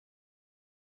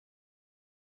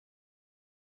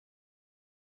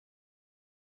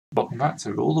Welcome back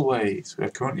to All the Ways. We are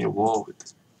currently at war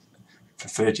with the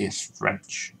 30th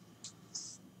French.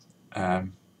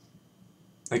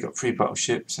 They got 3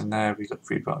 battleships in there, we got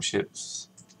 3 battleships.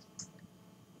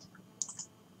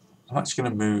 I'm actually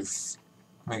going to move,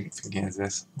 I'm thinking of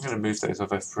this, I'm going to move those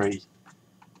other 3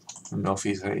 from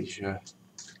Northeast Asia.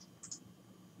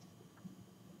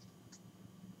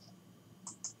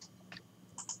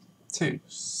 To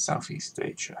Southeast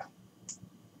Asia.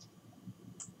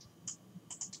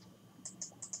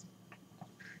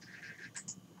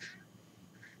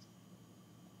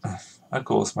 Of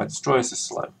course, my destroyers are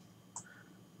slow.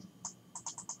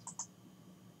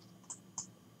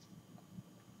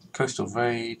 Coastal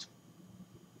raid.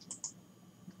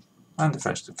 And the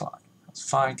French decline. That's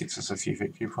fine, gives us a few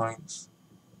victory points.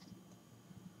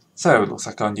 So it looks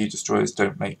like our new destroyers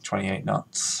don't make 28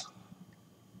 knots.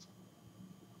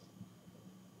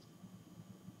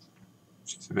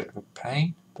 Which is a bit of a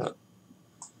pain, but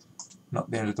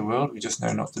not the end of the world. We just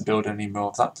know not to build any more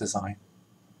of that design.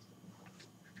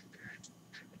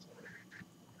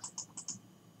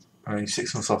 I'm only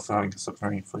 6 months off for having a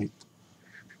submarine fleet.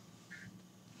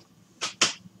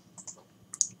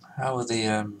 How are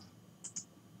the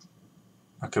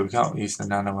okay, we can't use the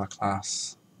Nanoa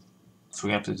class, so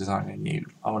we have to design a new.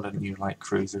 I want a new light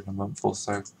cruiser in a month or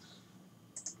so.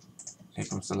 Here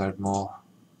comes the load more.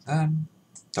 Then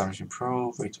damage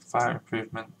control, rate of fire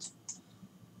improvement,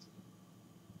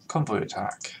 convoy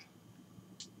attack.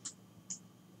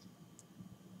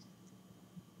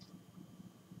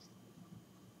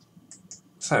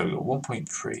 So we got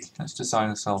 1.3. Let's design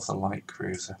ourselves a light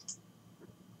cruiser.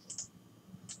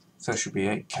 So it should be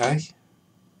 8k.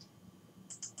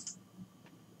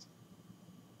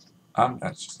 I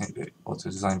just need the auto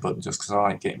design button just because I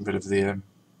like getting rid of the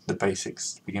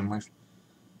basics to begin with.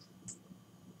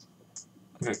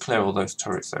 I'm going to clear all those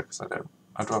turrets though because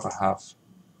I'd rather have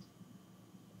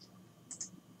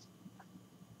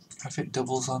if it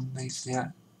doubles on these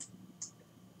yet.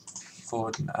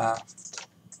 Forward and aft.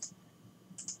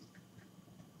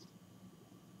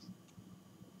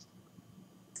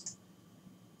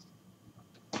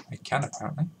 It can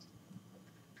apparently.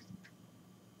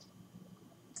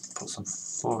 Put some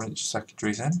 4-inch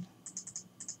secondaries in.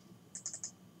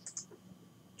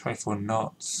 24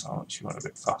 knots. Oh, actually went a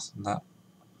bit faster than that.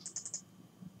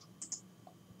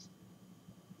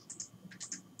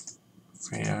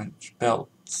 3-inch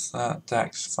belts.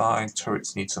 Deck's fine.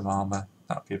 Turrets need some armour.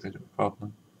 That'd be a bit of a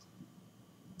problem.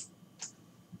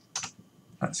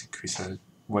 Let's increase the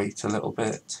weight a little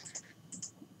bit.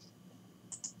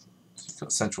 So you've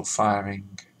got central firing.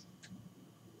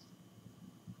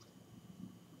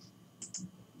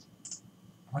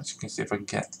 I'm actually going to see if I can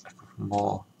get a couple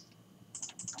more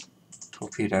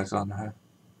torpedoes on her.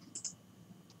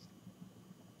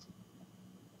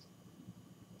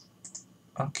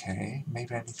 Okay,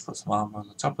 maybe I need to put some armour on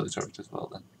the top of the turret as well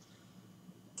then.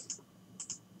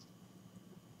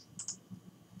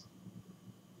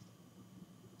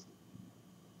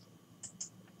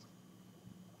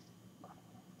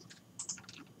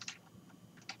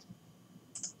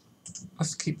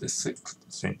 Let's keep this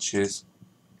 6 inches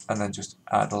and then just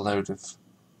add a load of...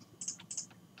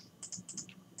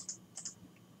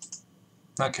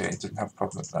 Okay, didn't have a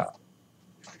problem with that.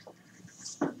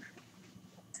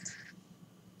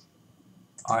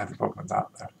 I have a problem with that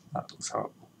though. That looks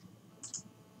horrible.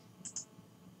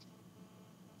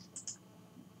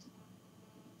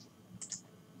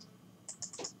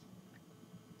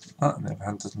 Oh, on the other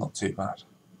hand, it's not too bad.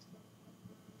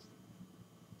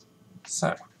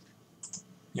 So,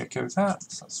 you okay with that?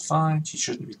 So that's fine. She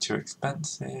shouldn't be too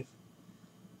expensive.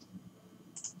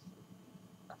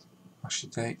 What's your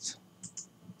date?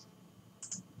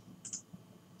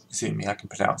 Izumi, I can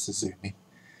pronounce Izumi.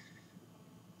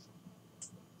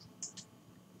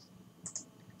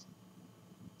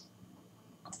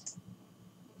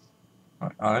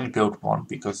 Right, I'll only build one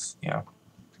because, you know,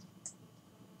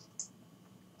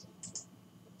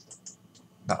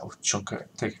 that'll take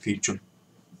a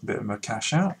bit of my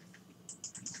cash out.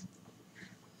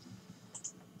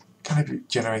 Can I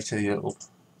generate a little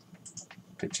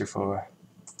picture for her?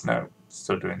 No,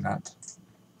 still doing that.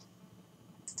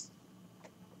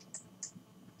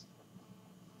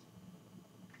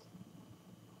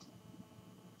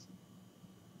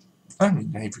 Only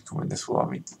Navy can win this war. I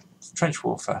mean, it's trench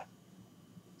warfare.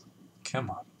 Come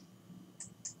on.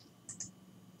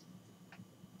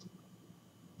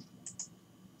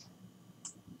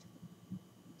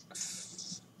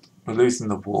 We're losing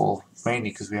the war, mainly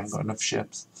because we haven't got enough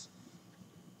ships.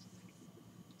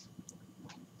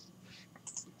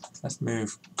 Let's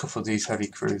move a couple of these heavy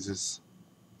cruisers.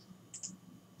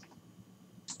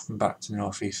 back to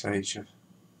Northeast Asia.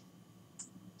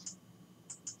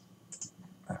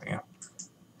 There we go.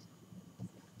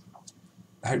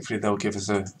 Hopefully they'll give us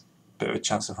a bit of a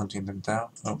chance of hunting them down.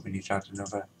 Oh, we need to add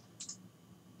another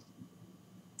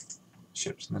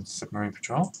ships and then submarine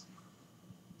patrol.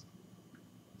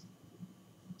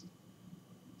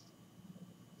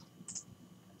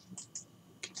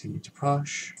 Continue to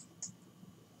push.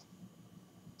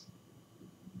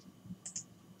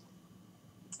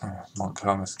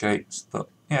 Montcalm escapes, but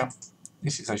yeah,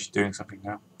 this is actually doing something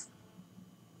now.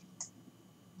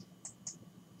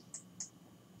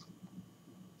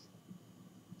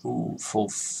 Ooh, full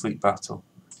fleet battle.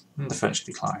 And the French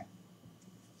decline.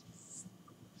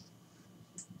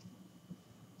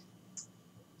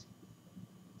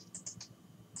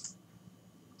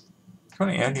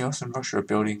 Currently only us and Russia are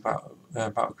building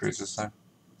battle cruisers though.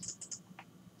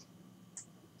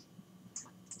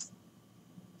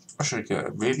 Russia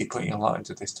are really putting a lot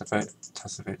into this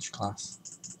Tasevich class.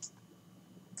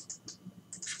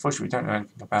 Which unfortunately we don't know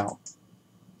anything about.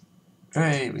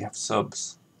 Hey, we have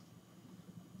subs.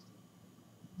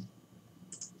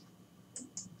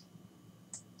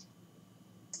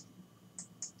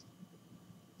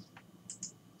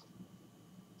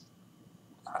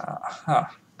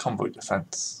 Aha, convoy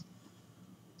defense.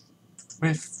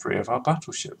 With 3 of our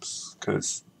battleships,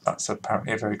 because that's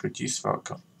apparently a very good use for our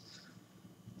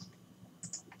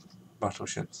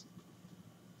battleships.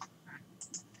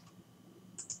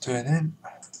 Turn in.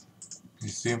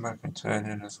 Zuma can turn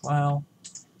in as well.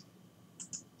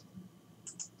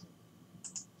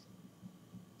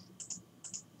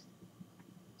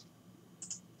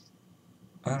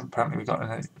 And apparently we got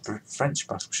a French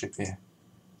battleship here.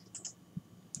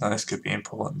 Now this could be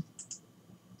important.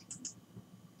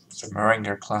 It's a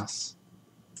Marengo class.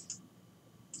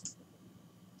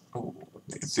 Oh,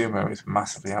 the Zuma is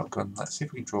massively outgunned. Let's see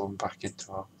if we can draw them back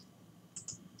into our...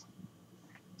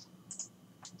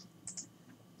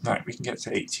 Right, we can get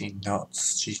to 18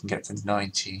 knots. She can get to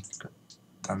 19.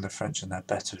 Than the French and their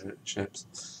better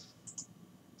ships.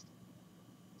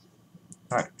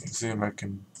 Right, Zuma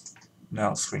can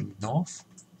now swing north.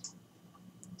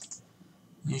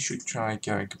 You should try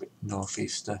going a bit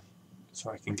northeaster so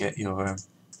I can get your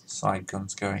side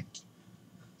guns going.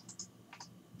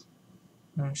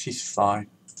 She's fine.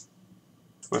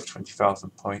 Worth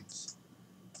 20,000 points.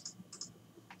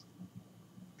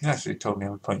 You actually told me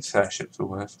how many points their ships were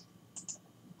worth.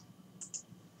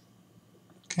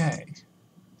 Okay.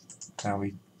 Now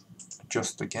we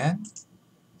adjust again.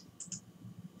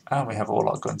 And we have all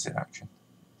our guns in action.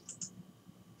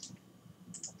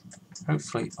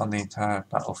 Hopefully on the entire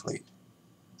battle fleet.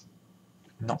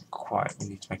 Not quite, we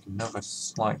need to make another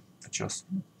slight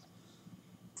adjustment.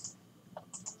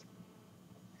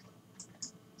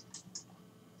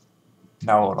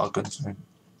 Now all our guns are in.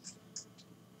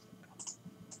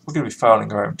 We're going to be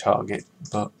fouling our own target,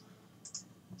 but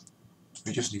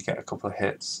we just need to get a couple of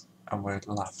hits and we're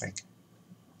laughing.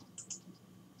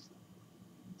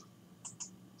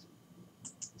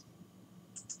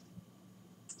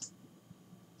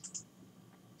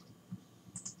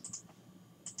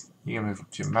 You can move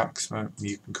up to your maximum,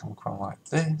 you can come across like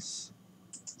this.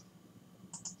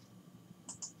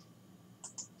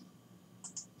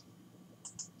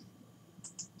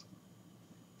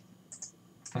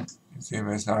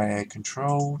 Zuma is now AA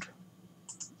controlled.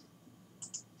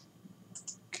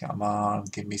 Come on,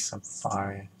 give me some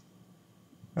fire.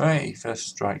 Hey, first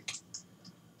strike.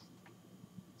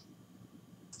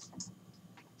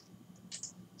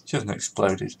 She hasn't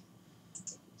exploded.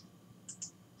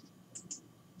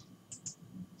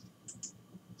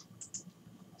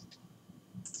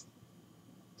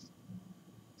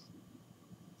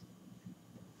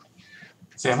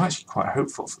 See, I'm actually quite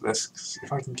hopeful for this, because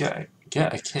if I can get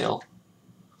a kill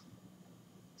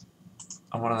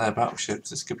on one of their battleships,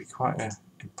 this could be quite an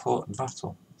important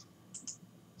battle.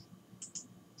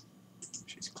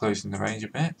 She's closing the range a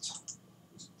bit.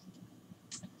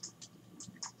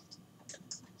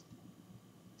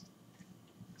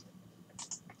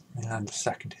 And the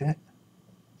second hit.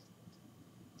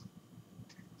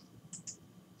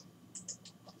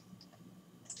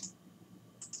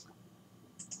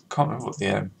 Can't remember what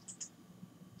the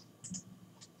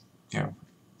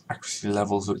accuracy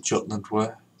levels at Jutland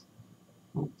were.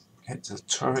 Ooh, hit the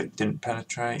turret, didn't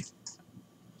penetrate.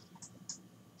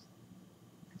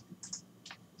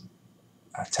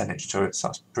 10-inch turrets,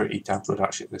 that's pretty damn good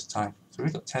actually at this time. So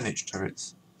we've got 10-inch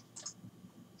turrets.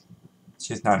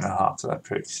 She's 9.5, so they're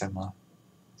pretty similar.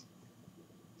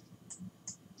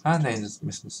 And they just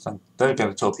misunderstand. They're going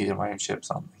to torpedo my own ships,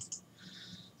 aren't they?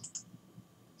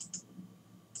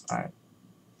 Right.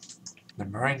 The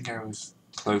Marengo's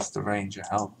close the range a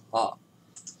hell of a lot.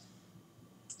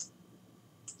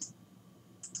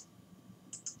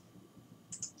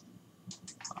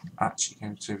 I'm actually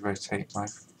going to rotate my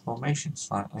formation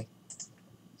slightly.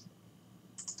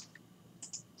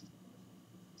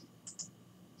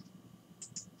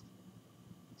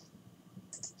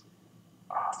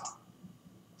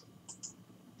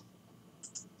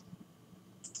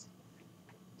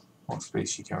 What speed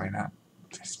is she going at?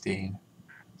 15.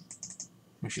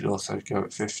 We should also go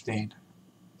at 15.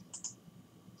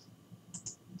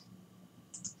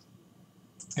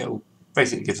 It'll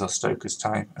basically gives our stokers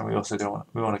time, and we also don't want,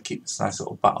 we want to keep this nice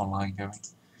little battle line going.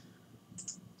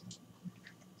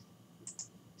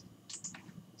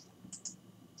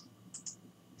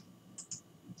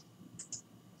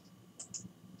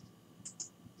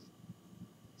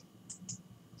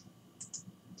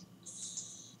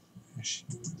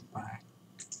 Shoot back.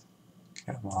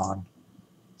 Come on.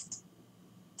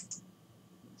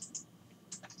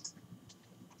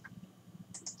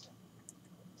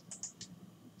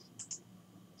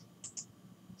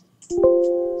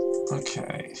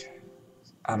 Okay.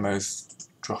 Ammo's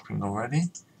dropping already.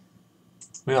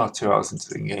 We are 2 hours into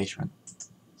the engagement.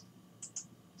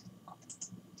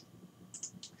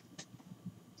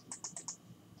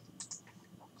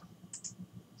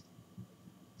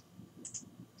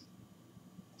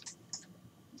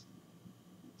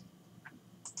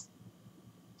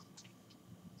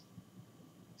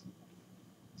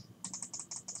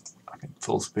 I think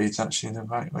full speed's actually the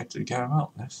right way to go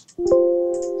about this.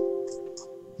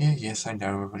 Yeah, yes, I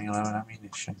know we're running low on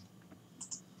ammunition.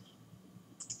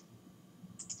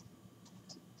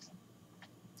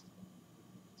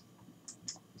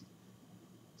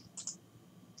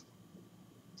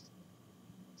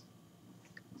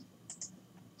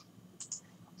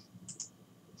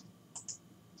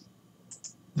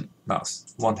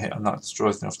 That's one hit on that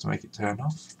destroys enough to make it turn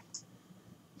off.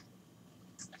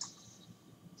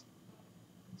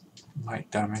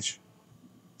 Light damage.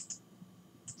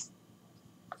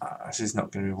 This is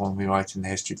not going to be one we write in the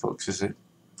history books, is it?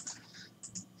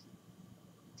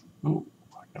 Ooh,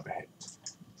 another hit.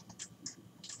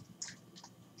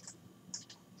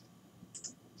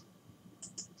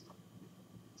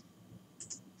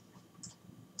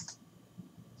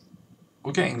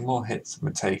 We're getting more hits than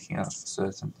we're taking, that's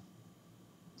for certain.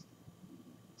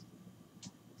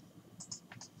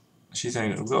 She's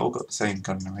only, we've all got the same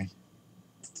gunnery.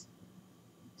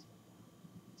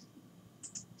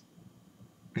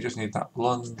 We just need that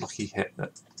one lucky hit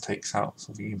that takes out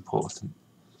something important.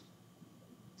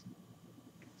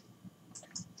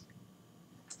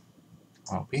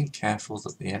 While being careful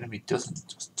that the enemy doesn't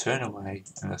just turn away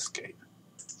and escape.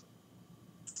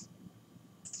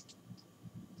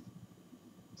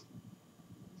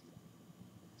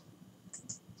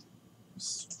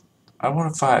 I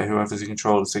want to fire whoever's in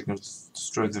control of the signal to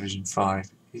destroy Division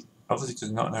 5. He obviously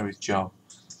does not know his job.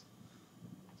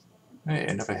 Hey,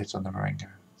 another hit on the Marengo.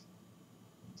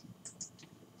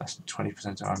 Less than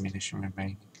 20% of ammunition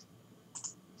remaining.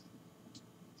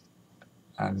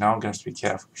 And now I'm going to have to be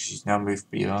careful because she's now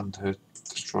moved beyond her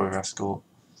destroyer escort.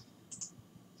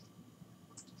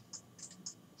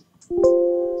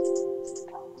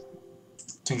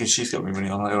 I think she's got me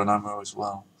running on low on ammo as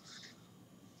well.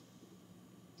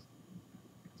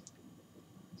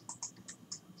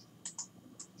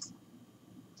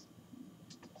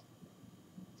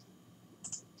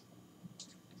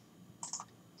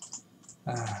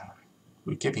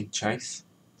 We're giving chase.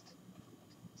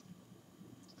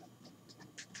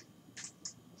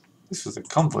 This was a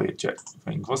convoy jet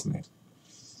thing, wasn't it?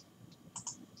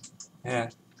 Yeah.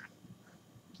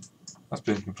 That's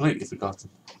been completely forgotten.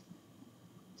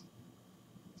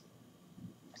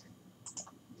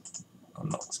 I'll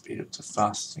not speed up to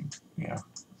fast, you know.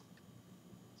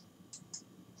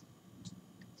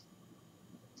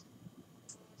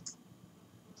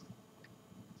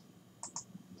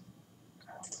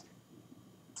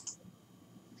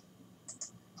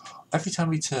 Every time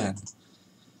we turn,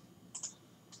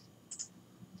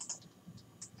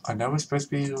 I know we're supposed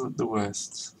to be the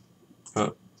worst,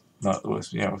 but not the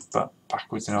worst, you know, but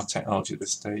backwards in our technology at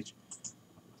this stage.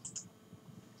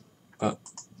 But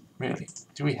really,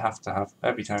 do we have to have,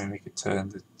 every time we make a turn,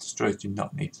 the destroyers do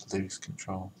not need to lose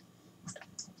control.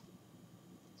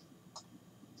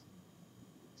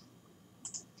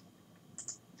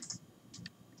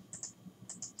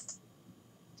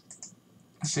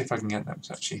 Let's see if I can get them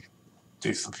to actually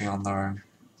do something on their own.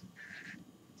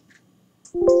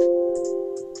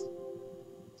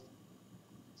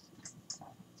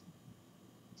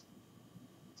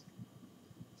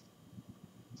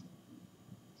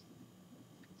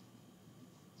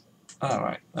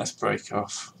 Alright, let's break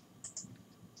off.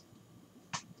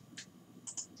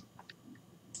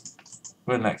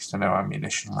 We're next to no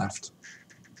ammunition left.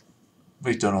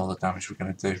 We've done all the damage we're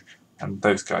going to do, and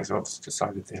those guys have obviously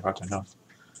decided they've had enough.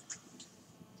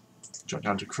 Drop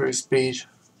down to cruise speed,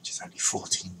 which is only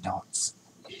 14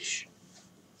 knots-ish.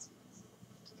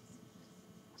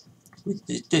 We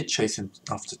did chase him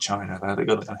off to China though, they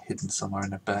got it hidden somewhere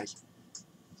in a bay.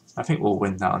 I think we'll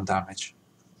win that on damage.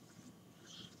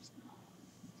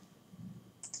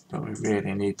 But we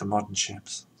really need the modern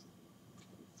ships.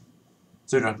 The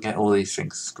sooner I can get all these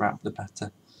things scrapped, the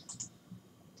better.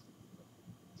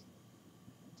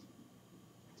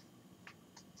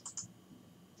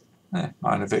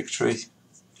 Minor victory.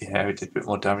 Yeah, we did a bit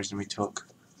more damage than we took.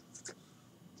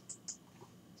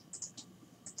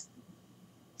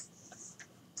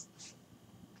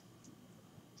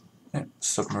 Yep,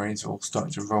 submarines are all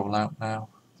starting to roll out now.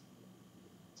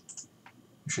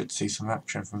 We should see some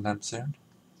action from them soon.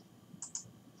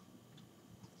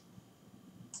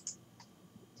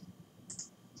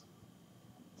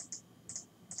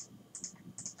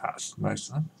 That's most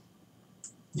of them.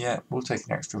 Yeah, we'll take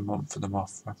an extra month for the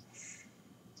Mothra.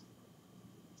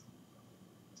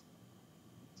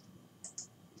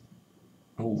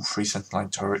 Oh, 3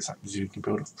 centerline turrets, that means you can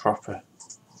build a proper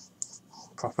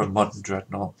modern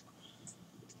dreadnought.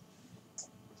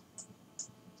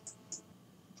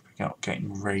 Without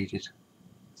getting raided.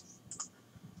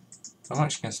 So I'm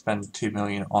actually going to spend 2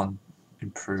 million on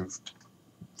improved.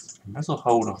 I might as well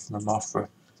hold off on the Mothra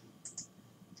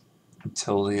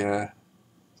until the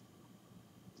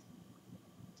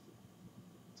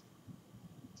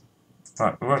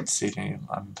right, we won't see any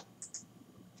land.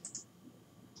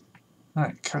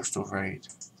 Right, coastal raid.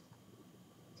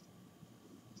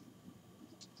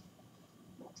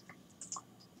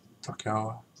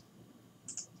 Tokugawa.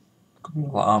 Got a lot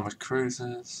of armoured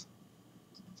cruisers.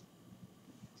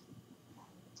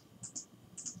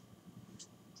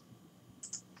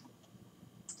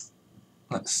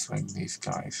 Let's swing these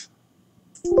guys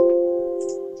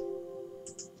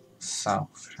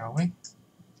south, shall we?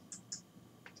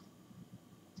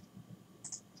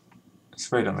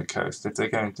 Let's raid on the coast. If they're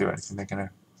going to do anything, they're going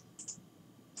to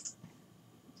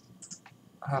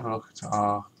have a look at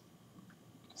our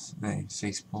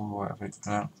Seasport, whatever it's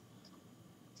pronounced.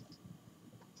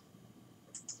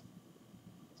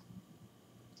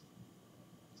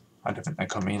 I don't think they're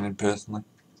coming in personally.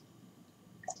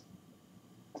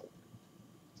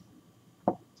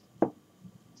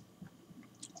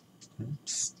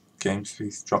 Oops. Game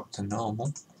speed's dropped to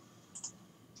normal.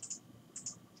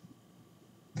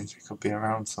 Means we could be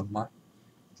around somewhere.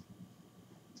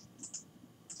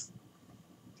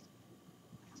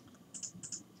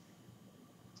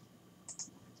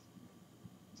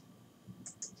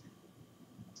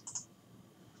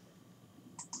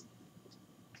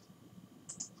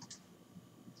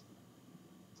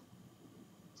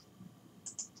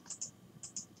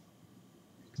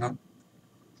 No.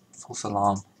 False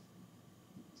alarm.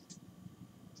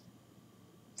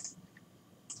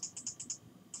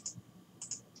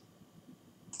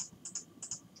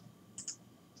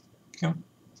 Okay.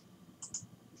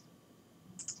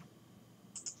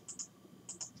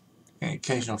 An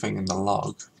occasional thing in the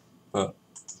log, but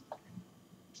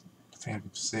the thing I'm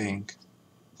seeing,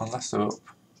 unless they're up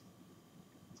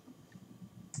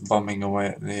bombing away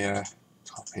at the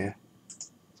top here.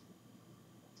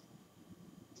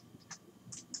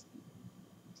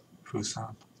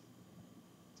 Busan.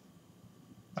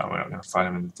 Oh, we're not going to find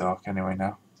them in the dark anyway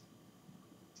now.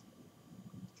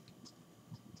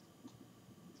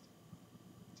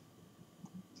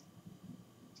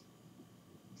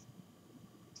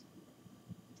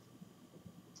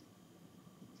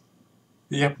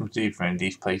 If you happen to be in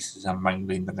these places I'm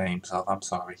mangling the names of, I'm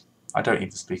sorry. I don't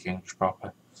even speak English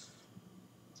proper.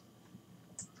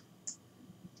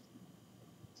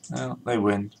 Well, they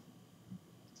win.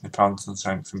 They found some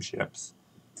strength from ships.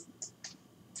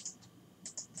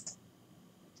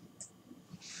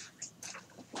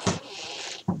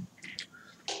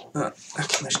 They're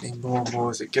commissioning more and more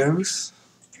as it goes.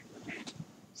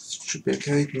 Should be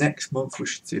okay. Next month we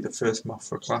should see the first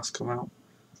Mothra class come out.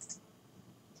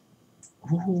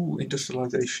 Ooh,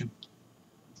 industrialisation.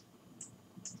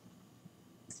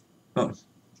 Oh,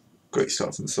 great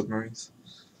start from the submarines.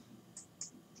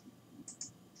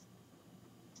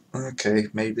 Okay,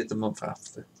 maybe the month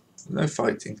after. No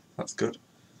fighting, that's good.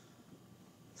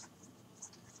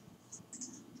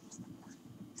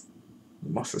 The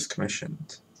Mothra's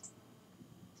commissioned.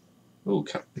 Oh,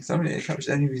 examine it captures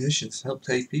enemy positions to help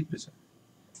AP position.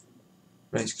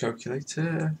 Range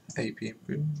calculator, AP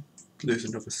improved. Lose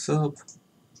another sub.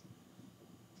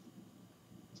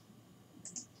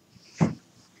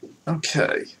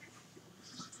 Okay.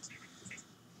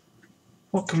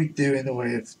 What can we do in the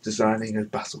way of designing a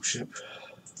battleship?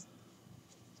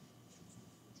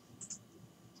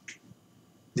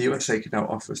 The USA can now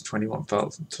offer us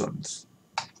 21,000 tons.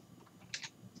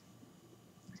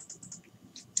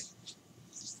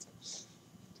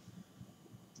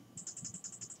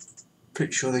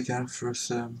 Pretty sure they can offer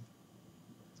us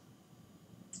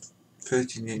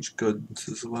 13-inch guns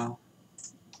as well.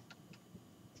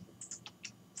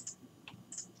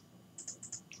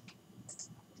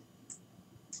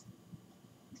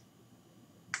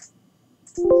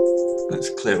 Let's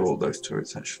clear all those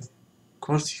turrets actually.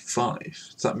 Quality 5,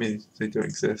 does that mean they don't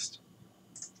exist?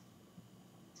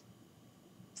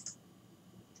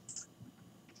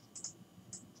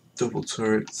 Double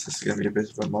turrets, this is going to be a bit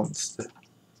of a monster.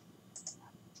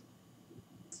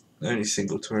 Only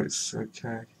single turrets,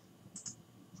 okay.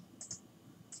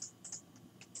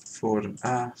 Forward and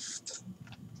aft.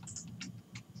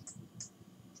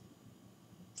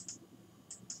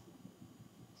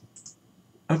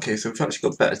 Okay, so we've actually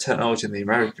got better technology than the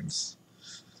Americans.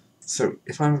 So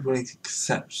if I'm willing to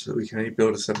accept that we can only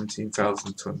build a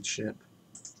 17,000 ton ship,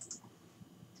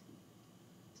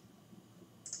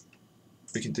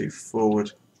 we can do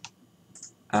forward,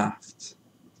 aft,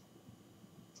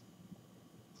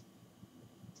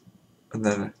 and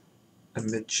then a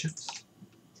midships.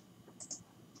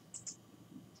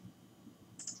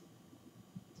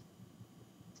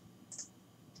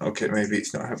 Okay, maybe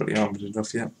it's not heavily armoured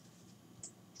enough yet.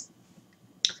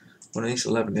 One of these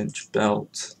 11-inch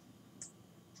belt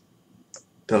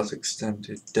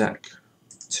extended deck,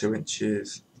 2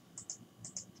 inches.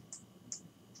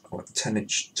 Or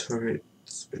 10-inch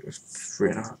turrets with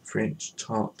 3.5-inch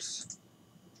tops.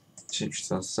 2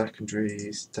 inches on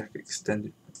secondaries, deck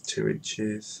extended 2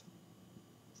 inches.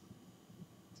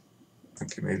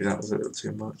 Okay, maybe that was a little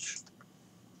too much.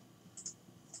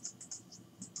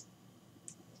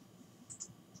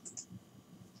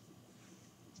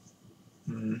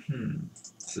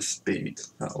 It's the speed.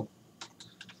 That'll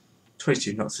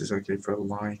 22 knots is okay for a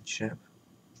line ship.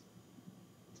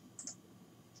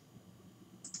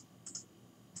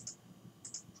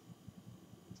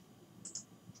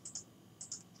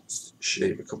 Let's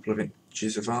shave a couple of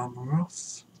inches of armour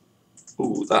off.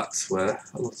 Ooh, that's where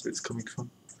a lot of it's coming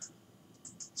from.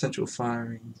 Central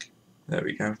firing. There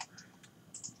we go.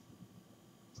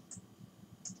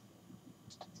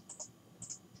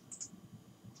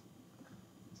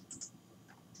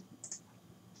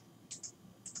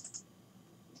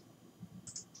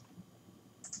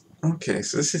 Okay,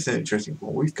 so this is an interesting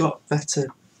one. We've got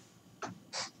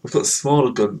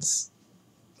smaller guns.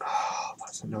 Oh,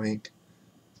 that's annoying.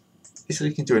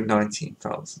 Italy can do a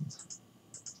 19,000.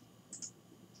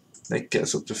 They get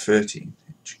us up to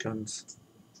 13-inch guns.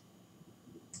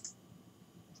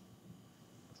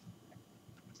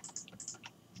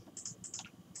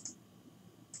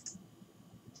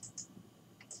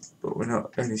 But we're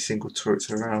not only single turrets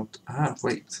around. Ah,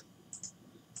 wait.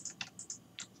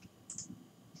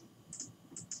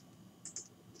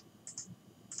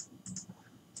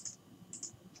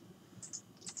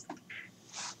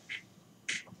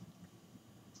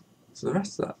 So the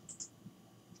rest of that.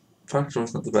 Fire control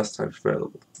is not the best type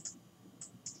available.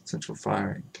 Central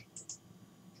firing.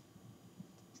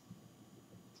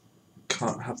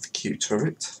 Can't have the Q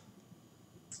turret.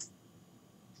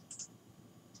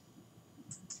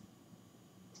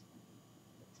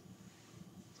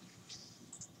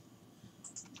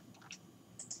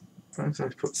 Perhaps I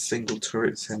put single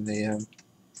turrets in the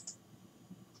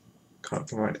can't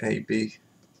combine A, B.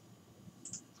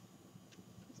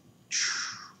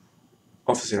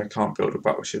 Obviously I can't build a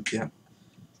battleship yet.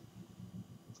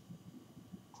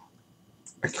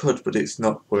 I could, but it's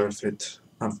not worth it.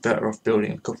 I'm better off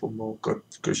building a couple more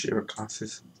Gojira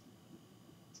classes.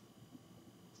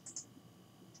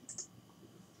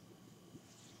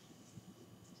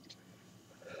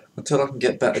 Until I can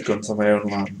get better guns on my own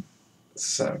land.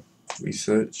 So,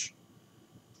 research.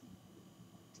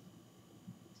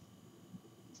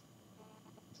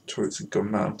 Turrets and gun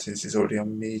mountings is already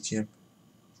on medium.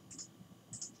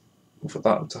 We'll put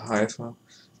that up to high as well.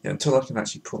 Yeah, until I can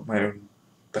actually put my own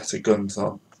better guns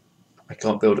on, I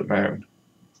can't build it my own.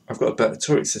 I've got a better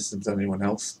turret system than anyone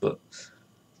else, but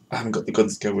I haven't got the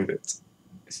guns to go with it.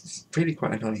 It's really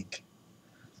quite annoying.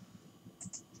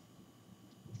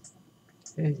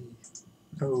 Hey.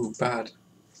 Oh, bad.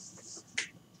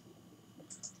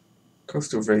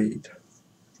 Coastal raid.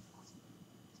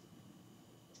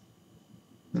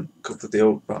 A couple of the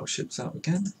old battleships out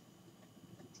again.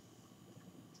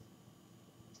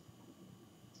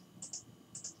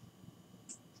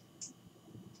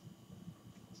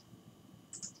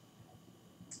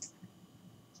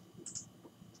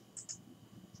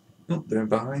 Oh, they're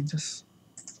behind us.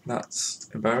 That's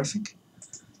embarrassing.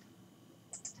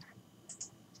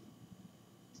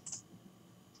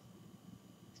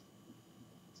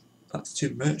 That's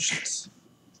 2 merchants.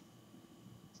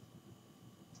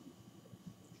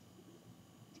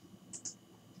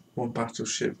 One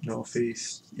battleship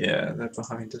northeast. Yeah, they're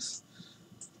behind us.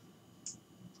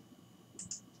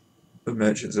 The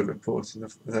merchants are reporting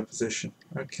their position.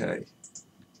 Okay.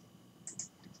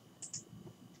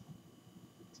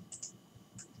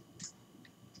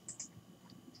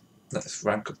 Let's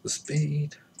rank up the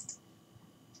speed.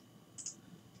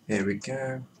 Here we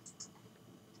go.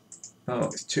 Oh,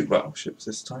 it's 2 battleships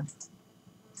this time.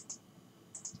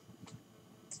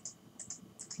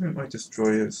 My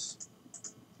destroyers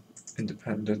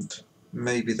independent.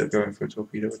 Maybe they're going for a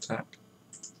torpedo attack.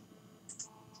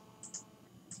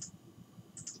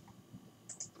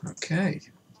 Okay.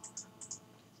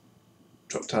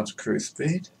 Drop down to cruise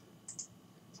speed.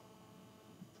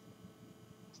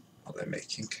 What are they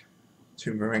making?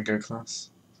 2 Marengo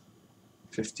class.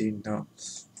 15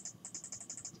 knots.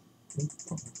 Ooh.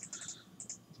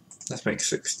 Let's make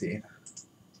 16.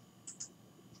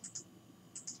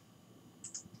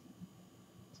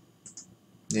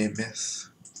 Near miss.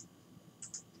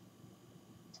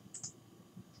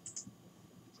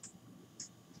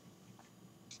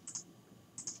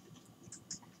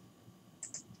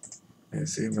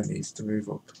 Zuma needs to move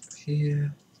up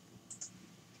here.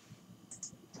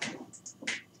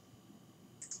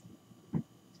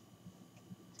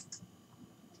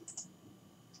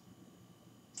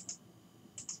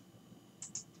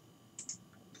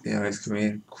 The eye is coming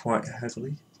in quite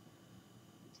heavily.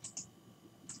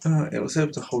 It was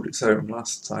able to hold its own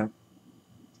last time.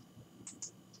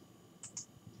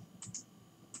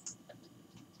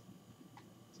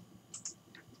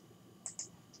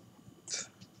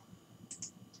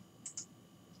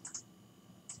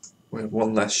 We have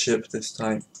 1 less ship this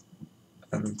time,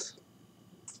 and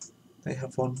they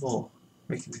have 1 more,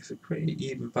 making this a pretty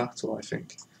even battle, I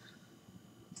think.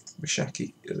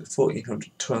 Mishaki is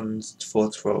 1400 tons for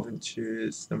 12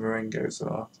 inches, the Marengos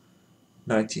are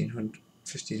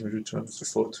 1500 tons for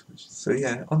 4 inches. So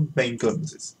yeah, on main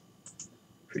guns it's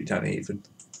pretty damn even.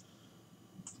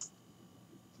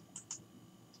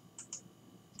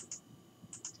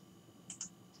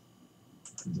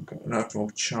 We've got an Admiral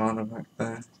Chana back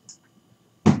there.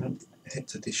 Hit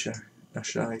to the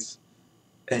Ashai's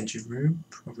engine room,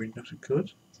 probably not a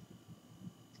good.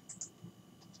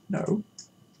 No,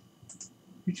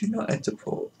 you do not enter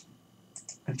port.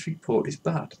 Entering port is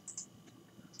bad.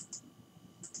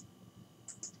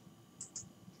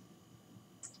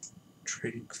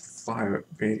 Trading fire at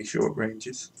really short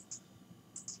ranges.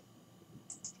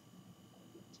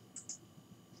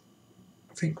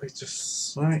 I think we're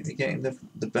just slightly getting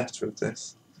the better of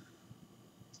this.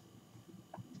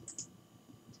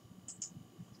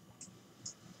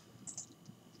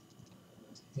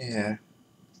 Yeah.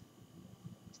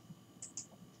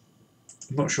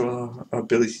 I'm not sure our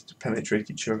ability to penetrate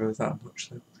each other that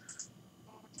much though.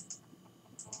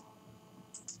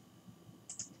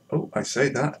 Oh, I say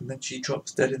that, and then she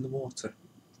drops dead in the water.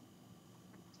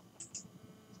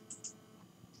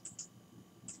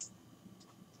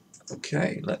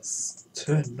 Okay, let's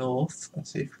turn north and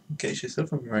see if we can get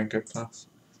yourself a Marengo class.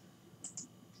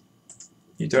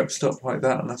 You don't stop like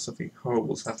that unless something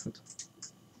horrible's happened.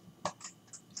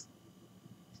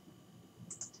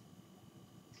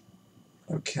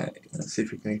 Okay, let's see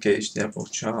if we can engage the Admiral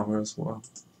Charmer as well.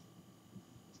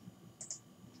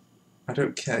 I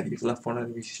don't care, you've left 1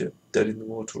 enemy ship dead in the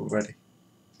water already.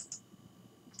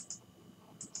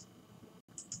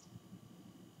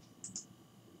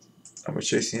 And we're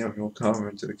chasing Admiral Karma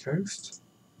into the coast.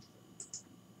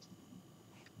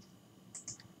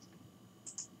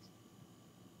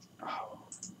 Oh,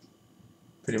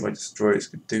 pretty much destroyers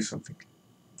could do something.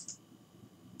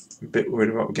 I'm a bit worried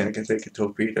about we're going to take a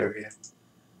torpedo here.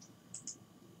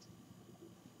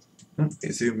 Oh,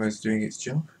 Izumo's doing its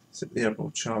job. It's hit the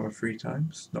Admiral Charmer 3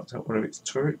 times, knocked out 1 of its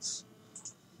turrets.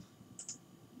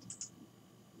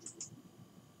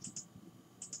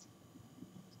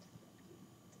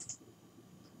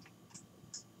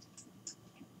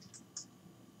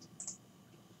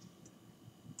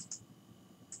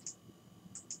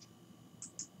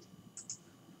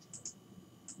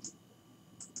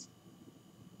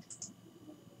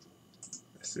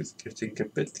 This is getting a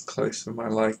bit close for my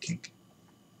liking.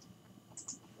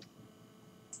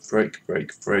 Break,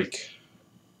 break, break.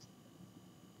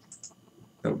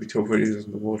 There'll be torpedoes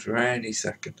in the water any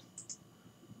second.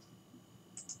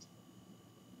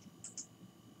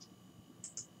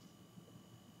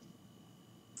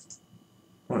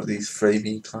 One of these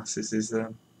framey classes is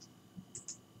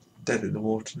Dead in the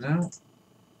water now.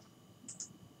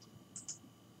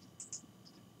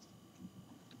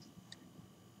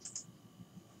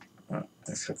 Right,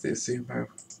 let's have the Izumo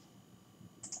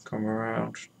come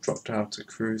around, drop down to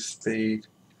cruise speed,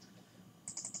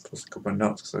 plus a couple of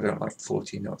knots because I don't like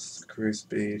 40 knots cruise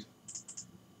speed.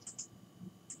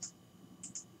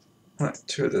 Right,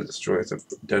 2 of the destroyers are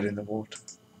dead in the water.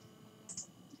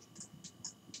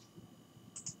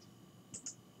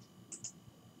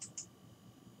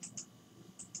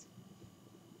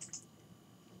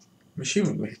 I'm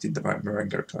assuming we're hitting the right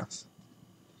Marengo class.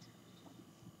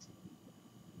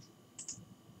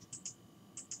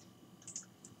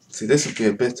 See, this would be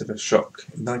a bit of a shock.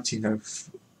 In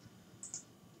 1904,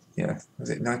 yeah,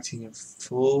 was it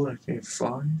 1904,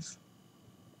 1905?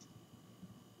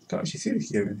 Can't actually see the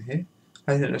year in here.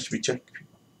 I think I should be checking.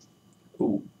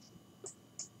 Ooh.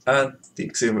 And the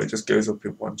Izumo just goes up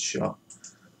in one shot.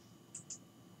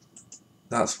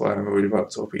 That's why I'm worried about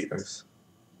torpedoes.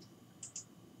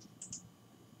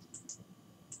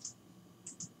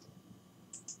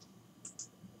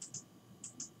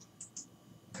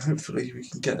 Hopefully we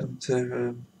can get them to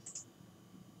run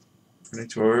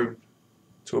into our own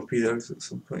torpedoes at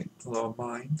some point, or our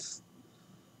mines.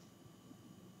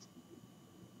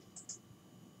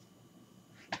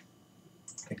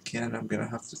 Again, I'm going to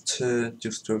have to turn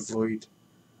just to avoid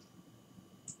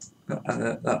that, and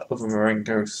that other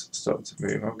Marengo's starting to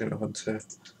move. I'm going to hunt her.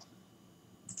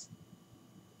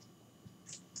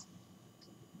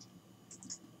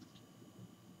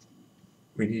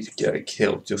 We need to get a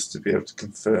kill just to be able to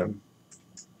confirm.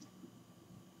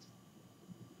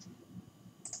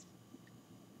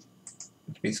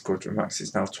 The squadron max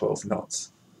is now 12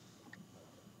 knots.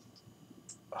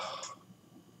 Oh.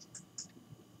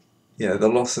 Yeah, the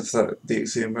loss of the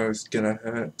Izumo is going to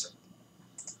hurt.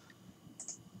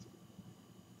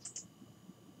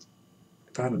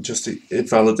 If I hadn't just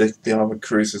invalidated the armoured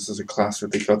cruisers as a class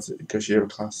with the Gojira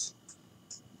class,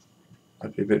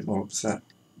 I'd be a bit more upset.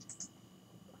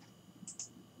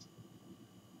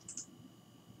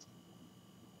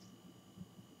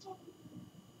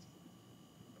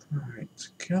 Alright,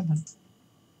 come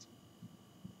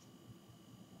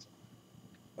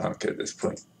on. Okay, at this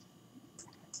point,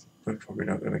 we're probably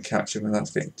not going to catch him, and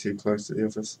that's getting too close to the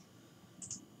others.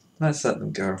 Let's let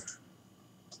them go.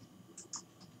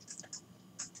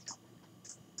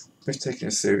 We've taken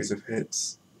a series of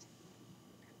hits.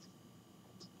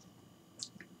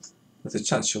 There's a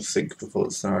chance she'll sink before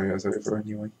the scenario's over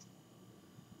anyway.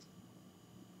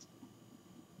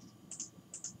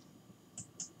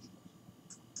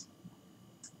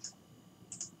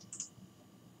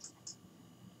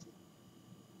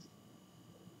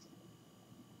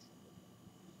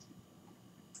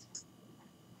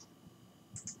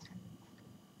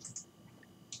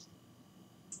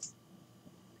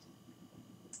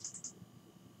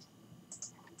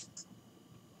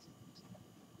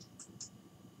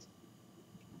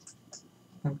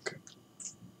 Okay.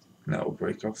 Now we'll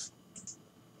break off.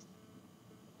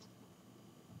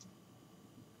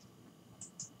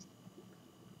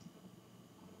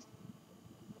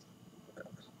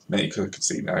 Maybe because I could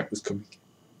see now it was coming.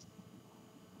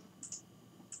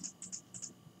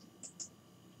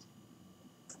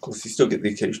 Of course, you still get the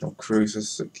occasional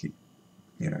cruisers that keep,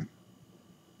 you know,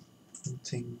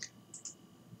 hunting.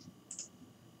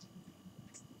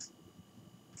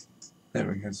 There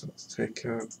we go, so let's take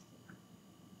out.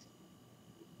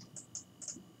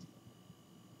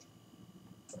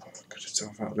 Could have done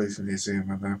without losing the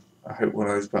Izumo though. I hope one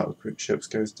of those battle cruise ships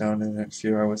goes down in the next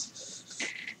few hours.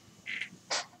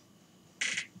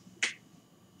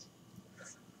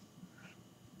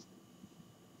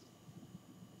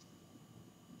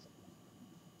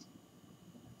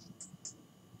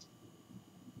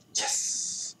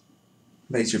 Yes!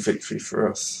 Major victory for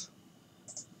us.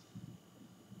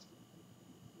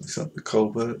 We sunk the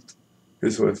Colbert,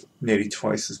 who's worth nearly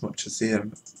twice as much as the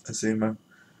Izumo.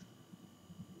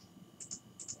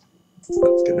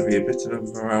 That's going to be a bit of a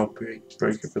morale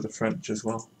breaker for the French as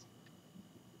well.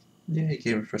 Yeah, he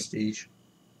gave him prestige.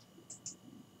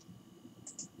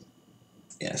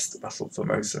 Yes, the Battle of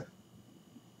Formosa.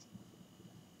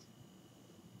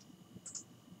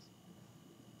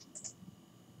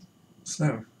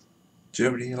 So,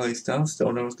 Germany lays down,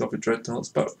 still no one's got the dreadnoughts,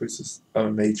 battle cruisers are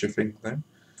a major thing though.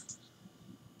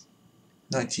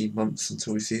 19 months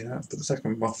until we see that, but the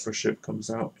second Mothra ship comes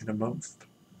out in a month.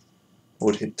 I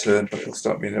would hit turn, but it'll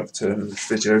start being up turn, and this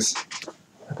video's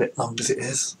a bit long as it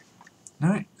is.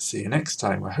 Alright, see you next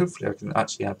time, where hopefully I can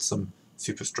actually add some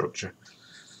superstructure.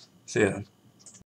 See ya then.